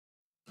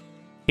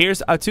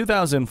Here's a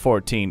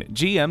 2014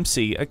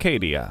 GMC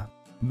Acadia.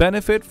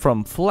 Benefit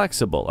from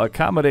flexible,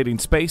 accommodating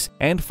space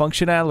and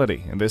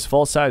functionality in this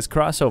full-size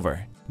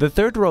crossover. The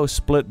third-row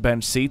split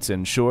bench seats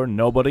ensure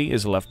nobody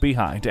is left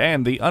behind,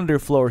 and the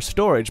underfloor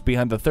storage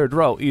behind the third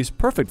row is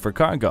perfect for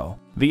cargo.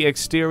 The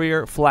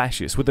exterior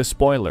flashes with a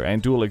spoiler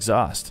and dual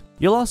exhaust.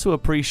 You'll also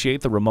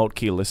appreciate the remote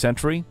keyless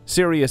entry,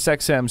 Sirius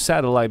XM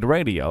satellite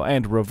radio,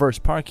 and reverse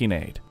parking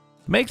aid.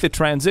 Make the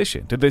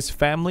transition to this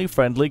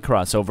family-friendly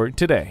crossover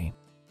today.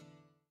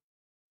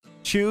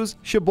 Choose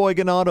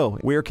Sheboygan Auto.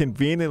 We're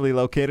conveniently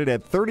located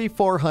at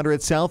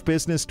 3400 South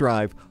Business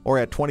Drive or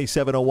at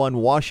 2701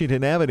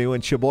 Washington Avenue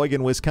in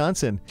Sheboygan,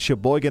 Wisconsin.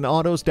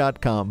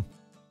 SheboyganAutos.com.